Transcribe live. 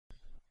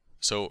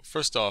So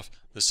first off,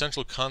 the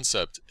central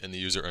concept in the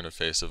user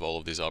interface of all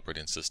of these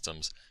operating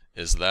systems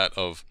is that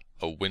of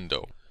a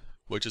window,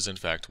 which is in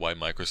fact why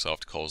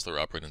Microsoft calls their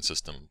operating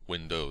system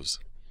Windows.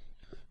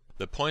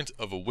 The point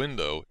of a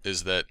window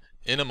is that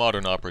in a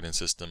modern operating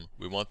system,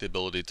 we want the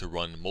ability to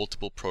run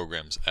multiple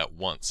programs at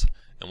once.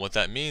 And what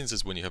that means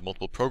is when you have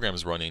multiple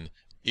programs running,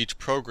 each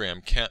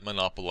program can't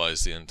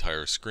monopolize the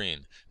entire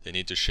screen. They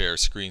need to share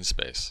screen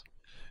space.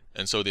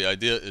 And so the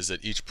idea is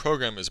that each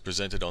program is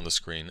presented on the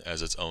screen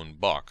as its own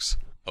box,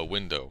 a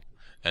window.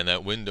 And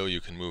that window you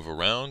can move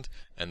around,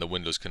 and the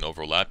windows can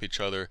overlap each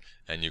other,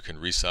 and you can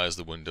resize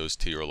the windows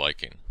to your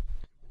liking.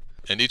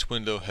 And each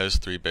window has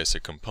three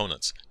basic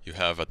components. You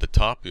have at the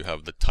top, you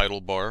have the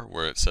title bar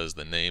where it says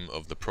the name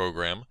of the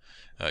program.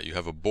 You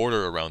have a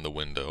border around the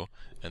window,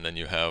 and then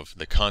you have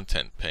the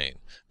content pane,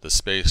 the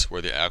space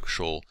where the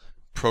actual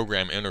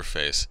program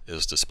interface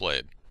is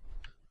displayed.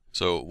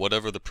 So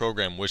whatever the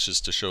program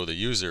wishes to show the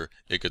user,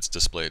 it gets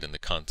displayed in the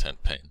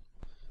content pane.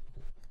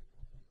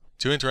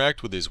 To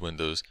interact with these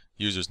windows,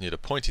 users need a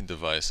pointing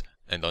device,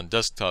 and on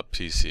desktop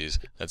PCs,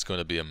 that's going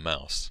to be a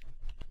mouse.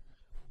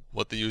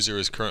 What the user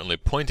is currently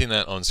pointing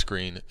at on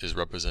screen is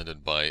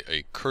represented by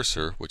a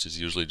cursor, which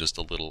is usually just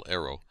a little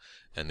arrow,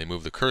 and they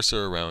move the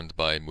cursor around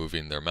by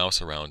moving their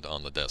mouse around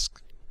on the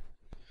desk.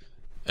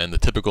 And the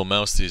typical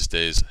mouse these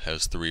days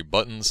has three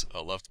buttons,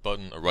 a left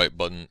button, a right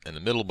button, and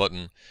a middle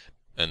button,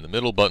 and the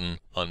middle button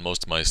on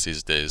most mice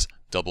these days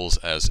doubles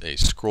as a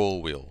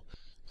scroll wheel.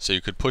 So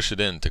you could push it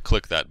in to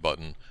click that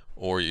button,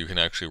 or you can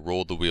actually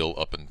roll the wheel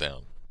up and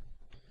down.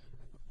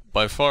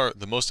 By far,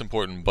 the most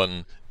important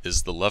button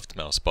is the left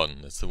mouse button.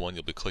 It's the one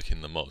you'll be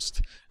clicking the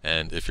most.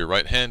 And if you're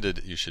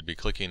right-handed, you should be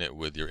clicking it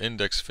with your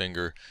index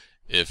finger.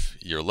 If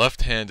you're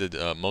left-handed,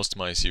 most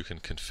mice you can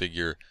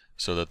configure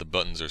so that the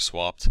buttons are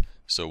swapped.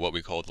 So what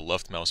we call the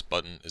left mouse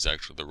button is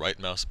actually the right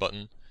mouse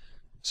button.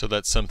 So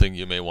that's something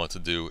you may want to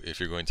do if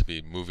you're going to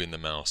be moving the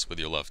mouse with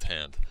your left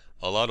hand.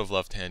 A lot of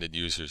left-handed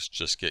users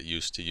just get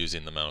used to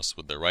using the mouse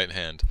with their right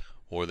hand,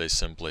 or they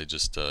simply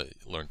just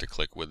learn to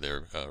click with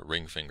their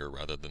ring finger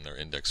rather than their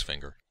index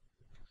finger.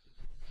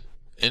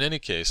 In any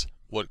case,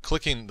 what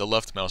clicking the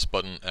left mouse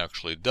button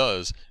actually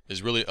does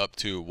is really up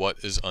to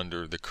what is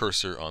under the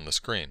cursor on the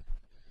screen.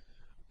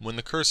 When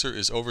the cursor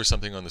is over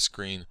something on the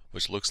screen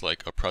which looks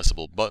like a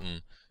pressable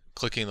button,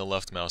 clicking the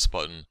left mouse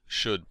button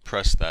should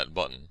press that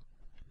button.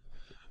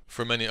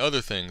 For many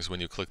other things,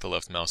 when you click the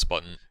left mouse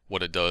button,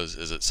 what it does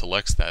is it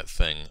selects that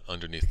thing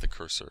underneath the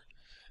cursor.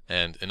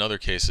 And in other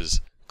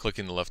cases,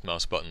 clicking the left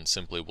mouse button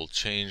simply will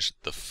change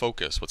the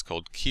focus, what's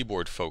called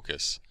keyboard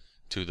focus,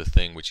 to the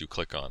thing which you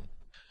click on.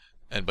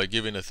 And by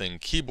giving a thing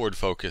keyboard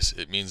focus,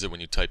 it means that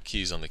when you type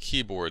keys on the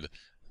keyboard,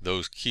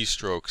 those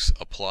keystrokes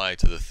apply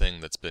to the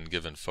thing that's been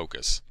given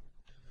focus.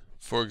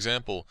 For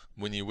example,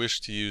 when you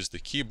wish to use the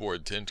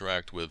keyboard to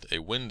interact with a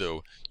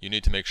window, you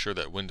need to make sure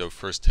that window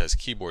first has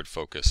keyboard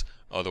focus,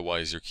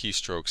 otherwise your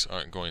keystrokes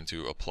aren't going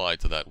to apply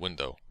to that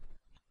window.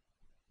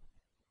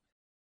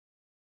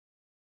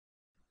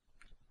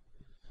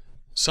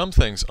 Some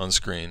things on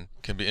screen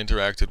can be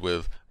interacted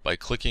with by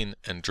clicking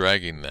and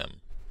dragging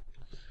them.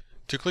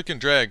 To click and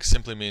drag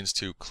simply means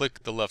to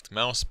click the left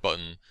mouse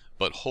button,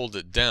 but hold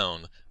it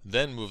down,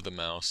 then move the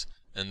mouse,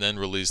 and then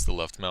release the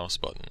left mouse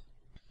button.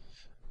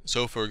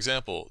 So for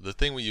example, the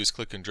thing we use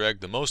click and drag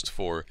the most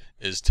for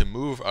is to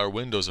move our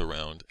windows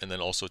around and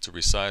then also to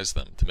resize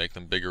them, to make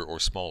them bigger or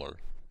smaller.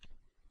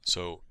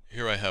 So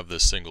here I have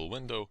this single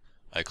window.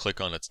 I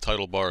click on its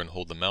title bar and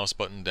hold the mouse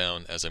button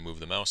down as I move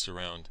the mouse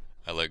around.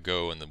 I let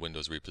go and the window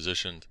is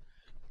repositioned.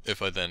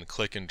 If I then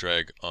click and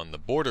drag on the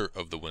border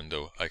of the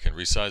window, I can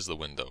resize the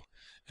window.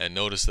 And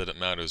notice that it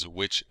matters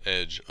which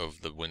edge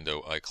of the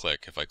window I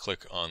click. If I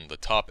click on the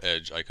top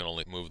edge, I can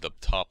only move the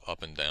top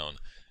up and down.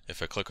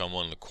 If I click on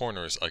one of the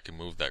corners, I can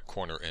move that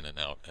corner in and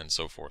out, and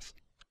so forth.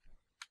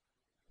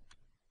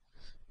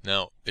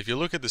 Now, if you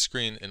look at the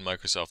screen in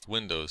Microsoft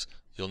Windows,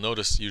 you'll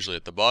notice usually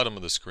at the bottom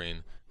of the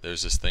screen,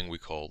 there's this thing we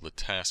call the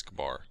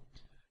taskbar.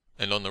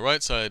 And on the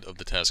right side of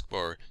the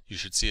taskbar, you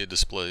should see a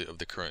display of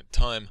the current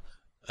time,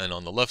 and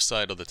on the left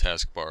side of the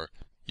taskbar,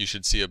 you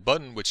should see a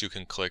button which you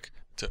can click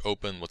to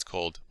open what's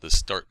called the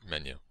Start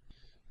menu.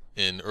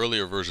 In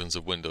earlier versions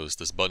of Windows,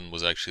 this button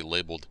was actually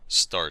labeled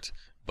Start,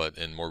 but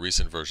in more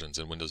recent versions,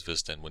 in Windows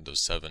Vista and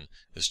Windows 7,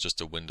 it's just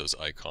a Windows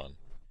icon.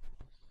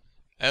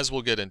 As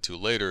we'll get into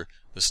later,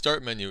 the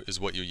Start menu is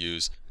what you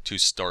use to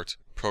start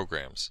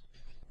programs.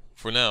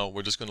 For now,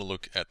 we're just going to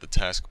look at the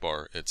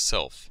taskbar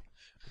itself.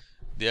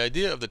 The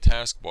idea of the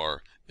taskbar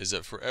is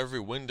that for every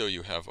window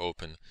you have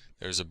open,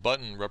 there's a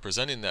button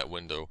representing that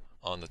window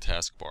on the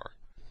taskbar.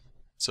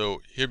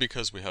 So here,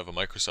 because we have a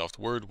Microsoft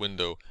Word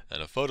window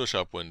and a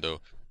Photoshop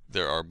window,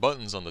 there are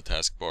buttons on the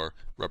taskbar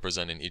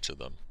representing each of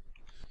them.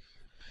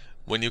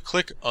 When you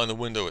click on the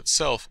window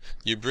itself,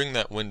 you bring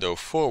that window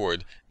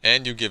forward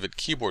and you give it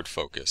keyboard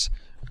focus.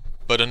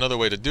 But another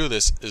way to do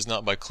this is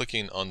not by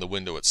clicking on the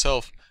window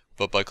itself,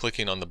 but by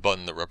clicking on the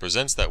button that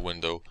represents that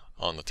window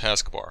on the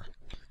taskbar.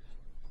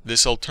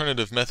 This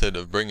alternative method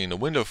of bringing a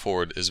window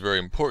forward is very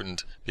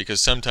important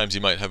because sometimes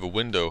you might have a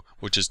window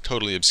which is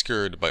totally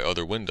obscured by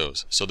other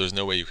windows, so there's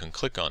no way you can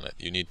click on it.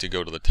 You need to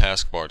go to the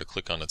taskbar to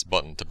click on its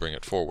button to bring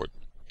it forward.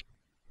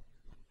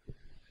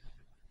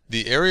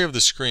 The area of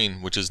the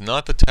screen which is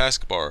not the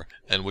taskbar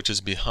and which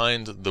is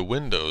behind the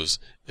windows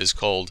is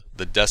called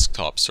the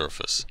desktop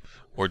surface,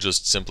 or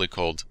just simply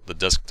called the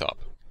desktop.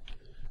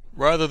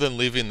 Rather than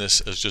leaving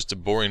this as just a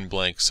boring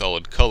blank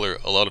solid color,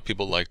 a lot of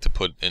people like to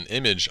put an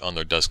image on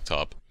their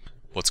desktop,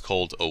 what's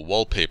called a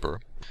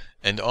wallpaper,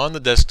 and on the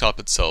desktop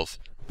itself,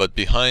 but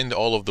behind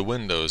all of the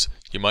windows,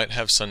 you might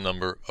have some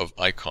number of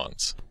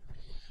icons.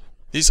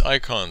 These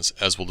icons,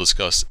 as we'll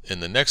discuss in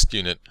the next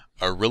unit,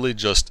 are really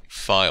just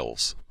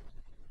files.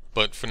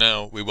 But for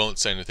now, we won't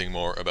say anything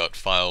more about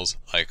files,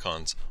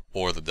 icons,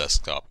 or the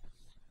desktop.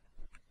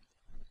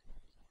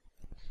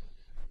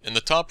 In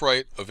the top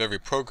right of every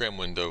program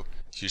window,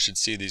 you should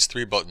see these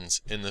three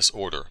buttons in this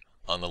order.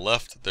 On the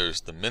left,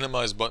 there's the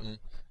minimize button,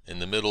 in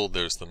the middle,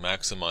 there's the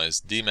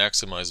maximize,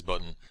 demaximize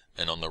button,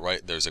 and on the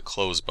right, there's a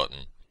close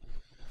button.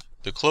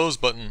 The close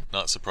button,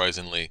 not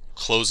surprisingly,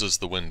 closes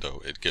the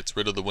window. It gets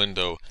rid of the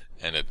window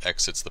and it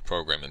exits the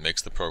program and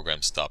makes the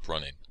program stop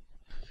running.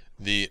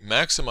 The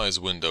maximize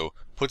window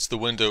puts the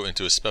window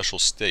into a special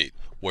state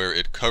where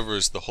it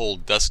covers the whole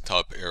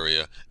desktop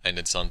area and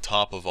it's on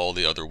top of all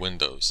the other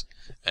windows.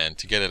 And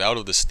to get it out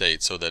of the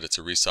state so that it's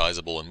a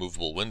resizable and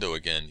movable window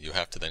again, you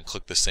have to then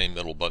click the same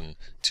middle button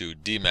to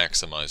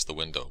demaximize the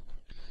window.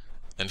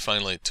 And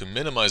finally, to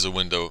minimize a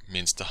window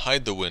means to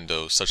hide the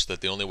window such that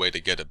the only way to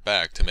get it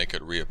back, to make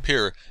it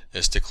reappear,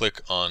 is to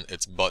click on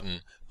its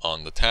button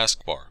on the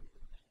taskbar.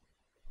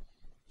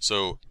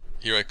 So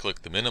here I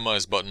click the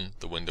minimize button,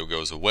 the window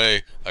goes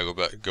away. I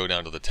go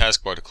down to the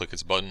taskbar to click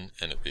its button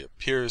and it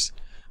reappears.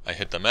 I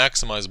hit the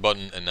maximize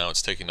button and now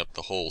it's taking up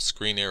the whole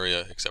screen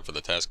area except for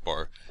the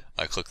taskbar.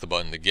 I click the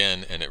button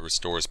again and it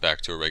restores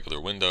back to a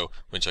regular window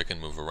which I can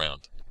move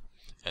around.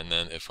 And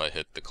then if I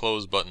hit the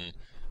close button,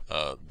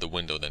 the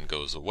window then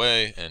goes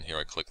away, and here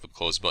I click the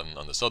close button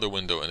on this other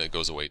window and it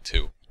goes away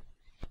too.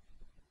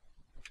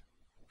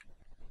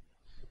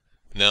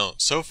 Now,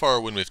 so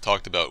far when we've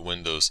talked about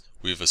windows,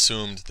 we've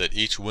assumed that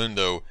each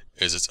window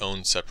is its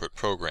own separate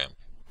program,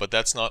 but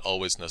that's not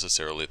always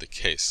necessarily the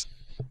case.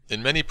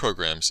 In many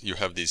programs, you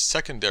have these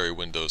secondary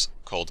windows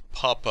called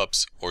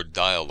pop-ups or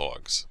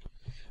dialogues.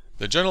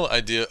 The general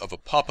idea of a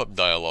pop-up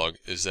dialog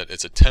is that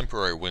it's a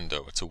temporary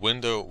window. It's a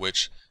window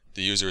which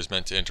the user is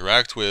meant to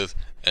interact with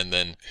and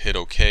then hit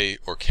OK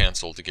or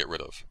cancel to get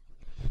rid of.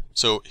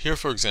 So here,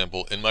 for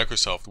example, in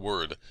Microsoft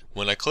Word,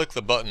 when I click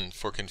the button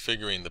for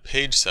configuring the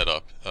page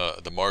setup,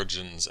 the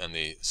margins and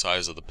the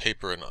size of the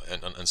paper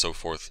and so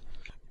forth,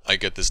 I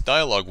get this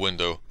dialog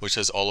window which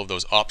has all of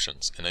those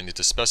options, and I need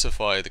to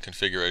specify the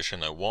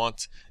configuration I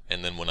want,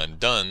 and then when I'm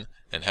done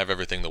and have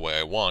everything the way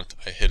I want,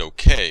 I hit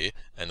OK,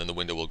 and then the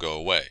window will go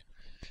away.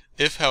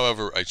 If,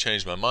 however, I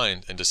change my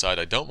mind and decide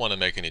I don't want to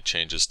make any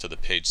changes to the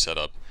page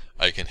setup,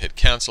 I can hit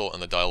cancel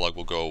and the dialog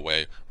will go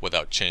away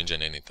without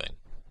changing anything.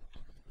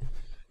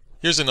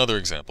 Here's another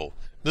example.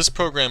 This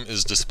program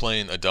is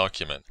displaying a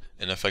document,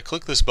 and if I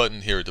click this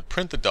button here to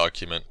print the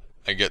document,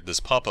 I get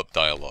this pop-up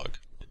dialog.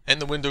 And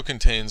the window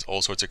contains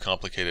all sorts of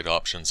complicated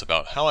options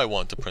about how I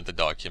want to print the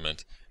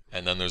document,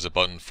 and then there's a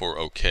button for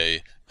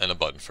OK and a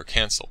button for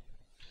cancel.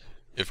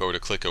 If I were to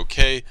click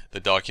OK, the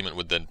document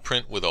would then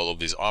print with all of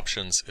these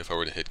options. If I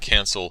were to hit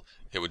cancel,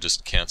 it would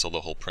just cancel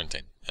the whole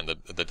printing, and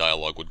the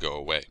dialog would go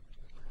away.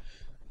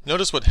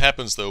 Notice what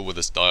happens though with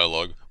this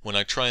dialog when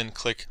I try and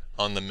click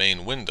on the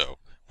main window.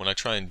 When I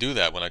try and do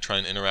that, when I try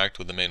and interact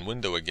with the main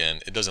window again,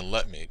 it doesn't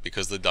let me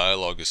because the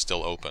dialog is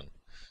still open.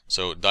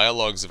 So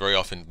dialogs very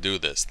often do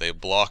this. They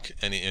block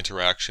any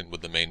interaction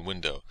with the main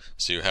window.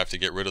 So you have to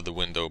get rid of the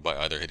window by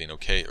either hitting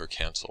OK or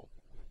cancel.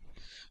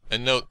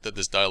 And note that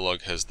this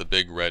dialog has the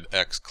big red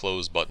X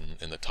close button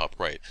in the top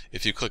right.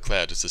 If you click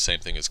that, it's the same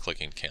thing as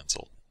clicking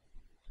cancel.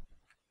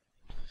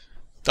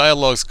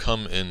 Dialogues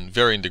come in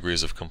varying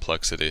degrees of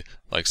complexity.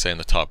 Like say in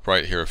the top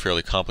right here, a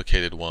fairly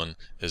complicated one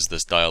is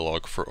this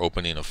dialog for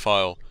opening a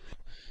file.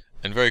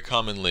 And very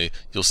commonly,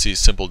 you'll see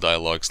simple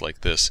dialogues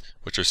like this,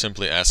 which are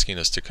simply asking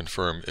us to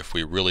confirm if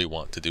we really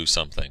want to do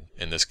something.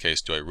 In this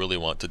case, do I really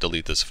want to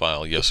delete this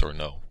file, yes or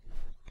no?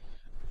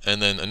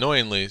 And then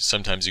annoyingly,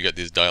 sometimes you get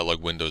these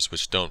dialog windows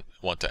which don't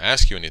want to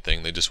ask you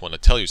anything, they just want to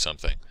tell you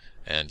something.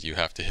 And you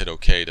have to hit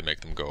OK to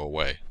make them go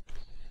away.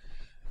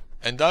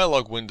 And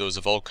dialog windows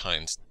of all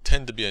kinds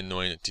tend to be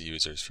annoying to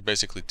users for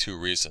basically two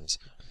reasons.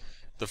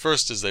 The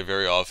first is they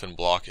very often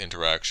block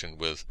interaction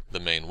with the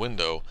main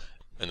window,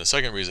 and the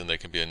second reason they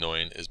can be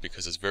annoying is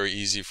because it's very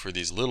easy for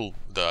these little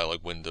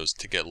dialog windows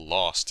to get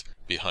lost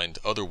behind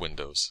other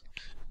windows.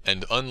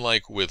 And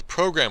unlike with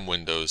program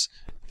windows,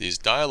 these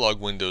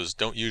dialog windows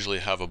don't usually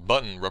have a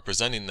button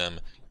representing them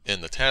in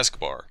the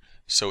taskbar,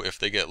 so if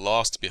they get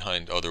lost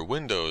behind other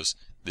windows,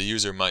 the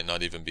user might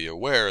not even be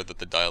aware that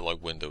the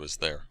dialog window is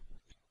there.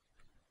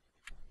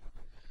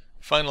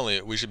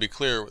 Finally, we should be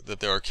clear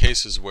that there are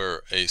cases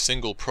where a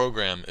single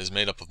program is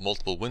made up of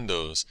multiple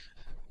windows,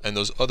 And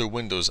those other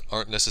windows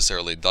aren't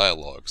necessarily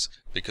dialogues,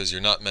 because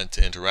you're not meant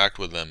to interact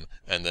with them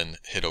and then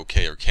hit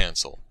OK or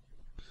cancel.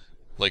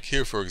 Like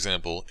here, for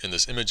example, in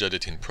this image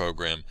editing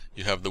program,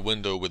 you have the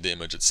window with the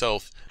image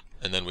itself,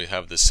 and then we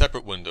have this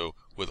separate window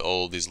with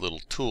all these little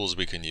tools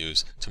we can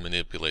use to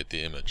manipulate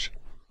the image.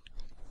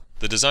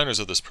 The designers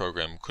of this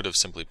program could have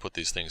simply put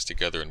these things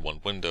together in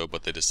one window,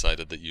 but they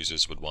decided that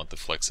users would want the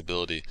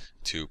flexibility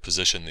to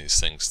position these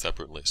things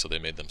separately, so they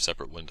made them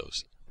separate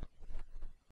windows.